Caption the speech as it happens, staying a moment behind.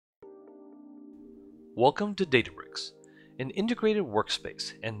Welcome to Databricks, an integrated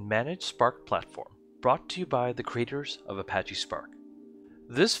workspace and managed Spark platform brought to you by the creators of Apache Spark.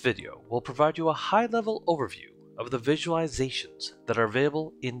 This video will provide you a high-level overview of the visualizations that are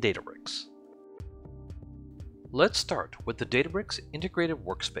available in Databricks. Let's start with the Databricks integrated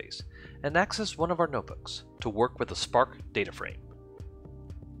workspace and access one of our notebooks to work with the Spark data frame.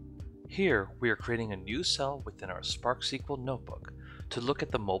 Here we are creating a new cell within our Spark SQL notebook to look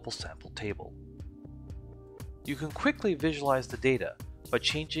at the mobile sample table. You can quickly visualize the data by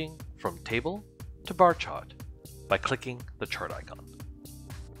changing from table to bar chart by clicking the chart icon.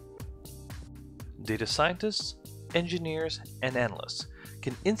 Data scientists, engineers, and analysts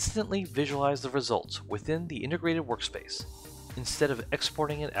can instantly visualize the results within the integrated workspace instead of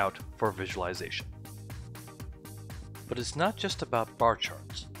exporting it out for visualization. But it's not just about bar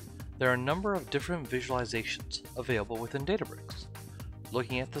charts. There are a number of different visualizations available within Databricks.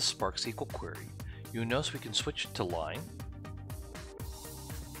 Looking at the Spark SQL query, you'll notice we can switch to line,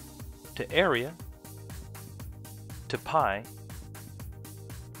 to area, to pie,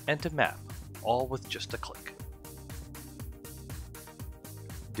 and to map, all with just a click.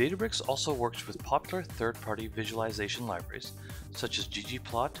 Databricks also works with popular third-party visualization libraries such as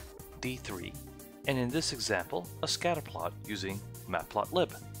ggplot, D3, and in this example, a Scatterplot using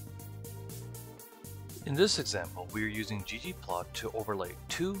matplotlib. In this example, we are using ggplot to overlay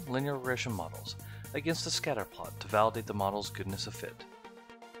two linear regression models against the Scatterplot to validate the model's goodness of fit.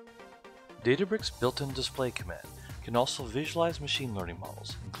 Databricks' built-in display command can also visualize machine learning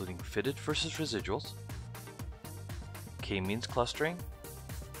models, including fitted versus residuals, k-means clustering,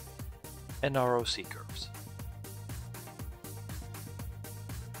 and ROC curves.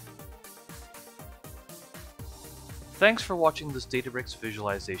 Thanks for watching this Databricks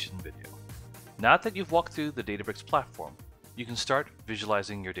visualization video. Now that you've walked through the Databricks platform, you can start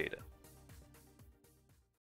visualizing your data.